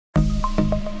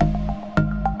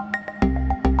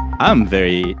I'm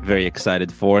very, very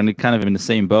excited for, and kind of in the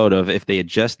same boat of if they had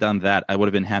just done that, I would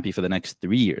have been happy for the next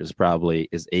 3 years probably,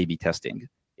 is A/B testing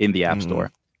in the App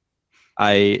Store.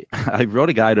 I wrote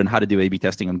a guide on how to do A/B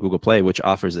testing on Google Play, which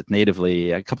offers it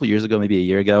natively a couple of years ago, maybe a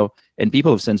year ago. And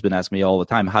people have since been asking me all the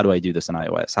time, how do I do this in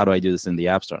iOS? How do I do this in the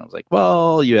App Store? And I was like,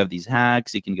 well, you have these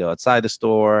hacks. You can go outside the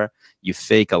store. You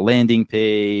fake a landing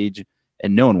page.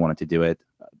 And no one wanted to do it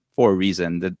for a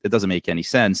reason that it doesn't make any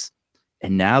sense.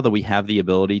 And now that we have the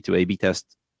ability to A/B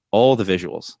test all the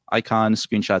visuals, icons,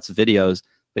 screenshots, videos,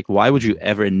 like why would you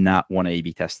ever not want to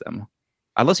A/B test them?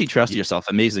 Unless you trust yourself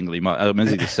amazingly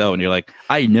so, and you're like,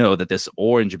 I know that this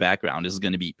orange background is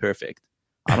going to be perfect.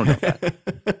 I don't know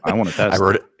that. I want to test. I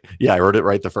wrote it. Yeah, I wrote it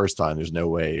right the first time. There's no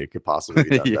way it could possibly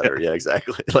be done better. Yeah,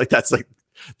 exactly. Like that's like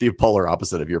the polar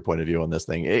opposite of your point of view on this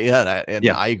thing. Yeah, and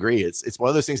I agree. It's one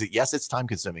of those things that yes, it's time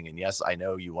consuming, and yes, I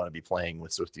know you want to be playing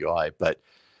with Swift UI, but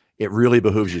it really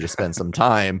behooves you to spend some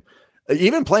time.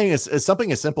 Even playing as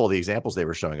something as simple, the examples they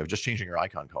were showing of just changing your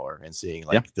icon color and seeing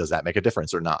like, does that make a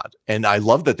difference or not? And I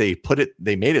love that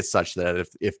they made it such that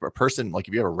if a person, like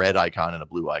if you have a red icon and a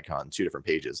blue icon, two different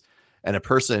pages, and a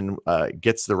person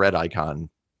gets the red icon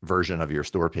version of your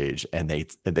store page and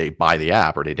they buy the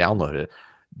app or they download it,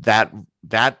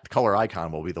 that color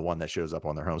icon will be the one that shows up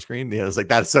on their home screen. You know, it's like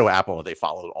that's so Apple. They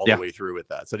followed all the way through with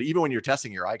that. So that even when you're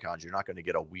testing your icons, you're not going to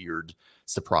get a weird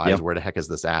surprise. Where the heck is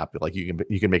this app? Like you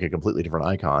can make a completely different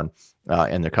icon,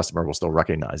 and the customer will still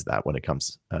recognize that when it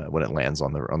comes when it lands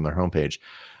on their homepage.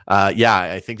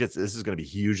 I think this is going to be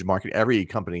huge marketing. Every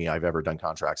company I've ever done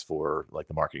contracts for, like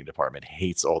the marketing department,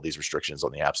 hates all these restrictions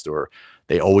on the App Store.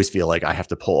 They always feel like I have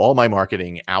to pull all my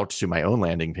marketing out to my own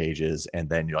landing pages, and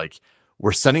then you're like,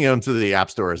 we're sending them to the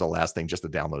App Store as a last thing just to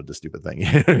download the stupid thing.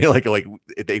 like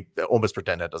they almost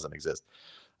pretend that doesn't exist.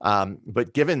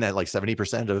 But given that like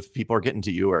 70% of people are getting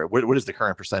to you, or what is the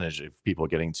current percentage of people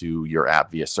getting to your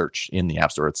app via search in the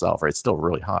App Store itself? Right, it's still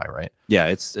really high, right? Yeah,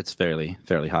 it's fairly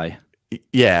high.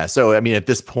 Yeah, so I mean, at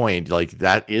this point, like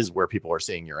that is where people are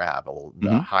seeing your app,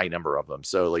 a high number of them.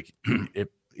 So like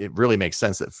it really makes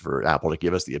sense that for Apple to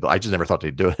give us the ability. I just never thought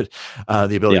they'd do it,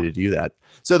 the ability to do that.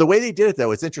 So the way they did it,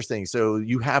 though, it's interesting. So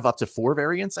you have up to 4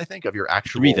 variants, I think, of your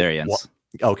actual 3 variants.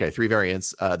 Okay, 3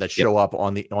 variants that show up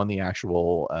on the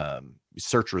actual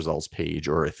search results page,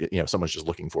 or if someone's just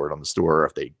looking for it on the store, or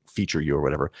if they feature you or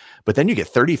whatever. But then you get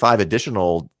 35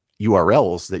 additional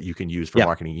URLs that you can use for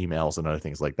marketing emails and other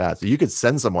things like that. So you could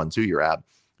send someone to your app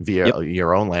via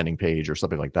your own landing page or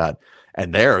something like that.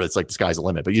 And there, it's like the sky's the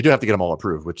limit, but you do have to get them all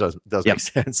approved, which does make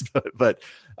sense. But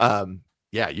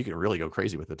you can really go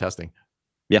crazy with the testing.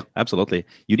 Yeah, absolutely.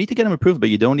 You need to get them approved, but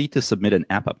you don't need to submit an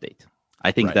app update.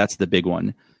 I think that's the big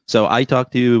one. So I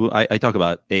talk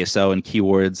about ASO and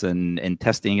keywords and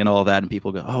testing and all that, and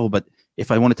people go, oh, but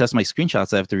if I want to test my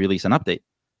screenshots, I have to release an update.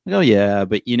 I go, yeah,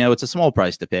 but it's a small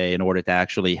price to pay in order to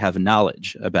actually have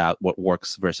knowledge about what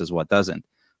works versus what doesn't.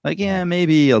 Like, yeah,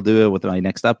 maybe I'll do it with my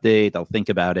next update. I'll think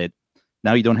about it.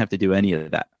 Now you don't have to do any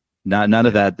of that. None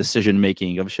of that decision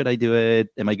making of should I do it?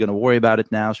 Am I going to worry about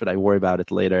it now? Should I worry about it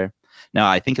later? No,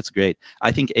 I think it's great.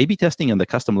 I think A/B testing and the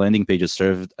custom landing pages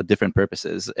serve different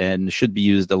purposes and should be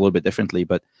used a little bit differently,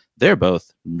 but they're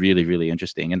both really, really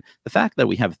interesting. And the fact that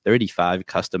we have 35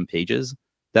 custom pages,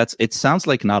 it sounds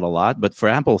like not a lot, but for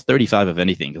Apple, 35 of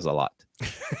anything is a lot.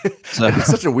 So it's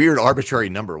such a weird arbitrary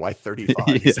number. Why 35?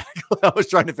 Exactly. I was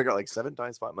trying to figure out like 7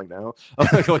 times 5. I'm like, no.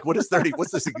 Like, what is 30?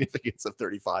 What's the significance of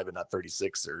 35 and not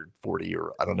 36 or 40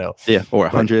 or I don't know? Yeah, or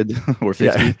 100 or 50.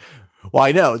 Yeah. Well,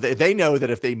 I know they know that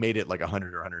if they made it like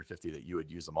 100 or 150, that you would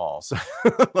use them all. So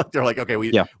they're like, okay, we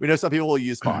know some people will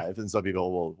use 5 and some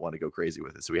people will want to go crazy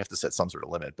with it. So we have to set some sort of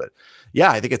limit. But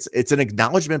yeah, I think it's an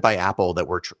acknowledgement by Apple that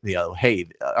we're, hey,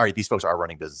 all right, these folks are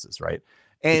running businesses, right?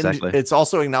 And it's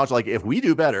also acknowledged, like, if we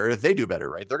do better, if they do better,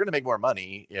 right, they're going to make more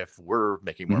money if we're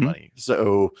making more money.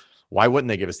 So why wouldn't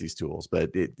they give us these tools?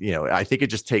 But I think it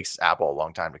just takes Apple a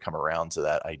long time to come around to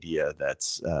that idea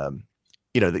that's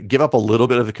that give up a little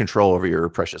bit of the control over your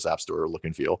precious App Store look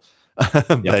and feel.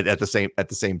 But at the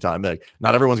same time, like,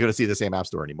 not everyone's going to see the same App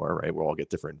Store anymore, right? We'll all get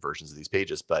different versions of these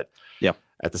pages, but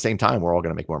at the same time, we're all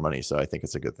going to make more money. So I think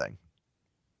it's a good thing.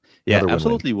 Yeah,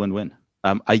 absolutely win-win.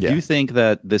 I do think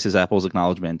that this is Apple's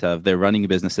acknowledgement of they're running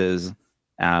businesses.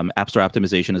 App Store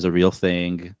optimization is a real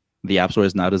thing. The App Store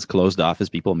is not as closed off as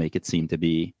people make it seem to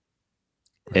be.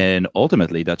 And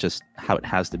ultimately, that's just how it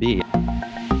has to be.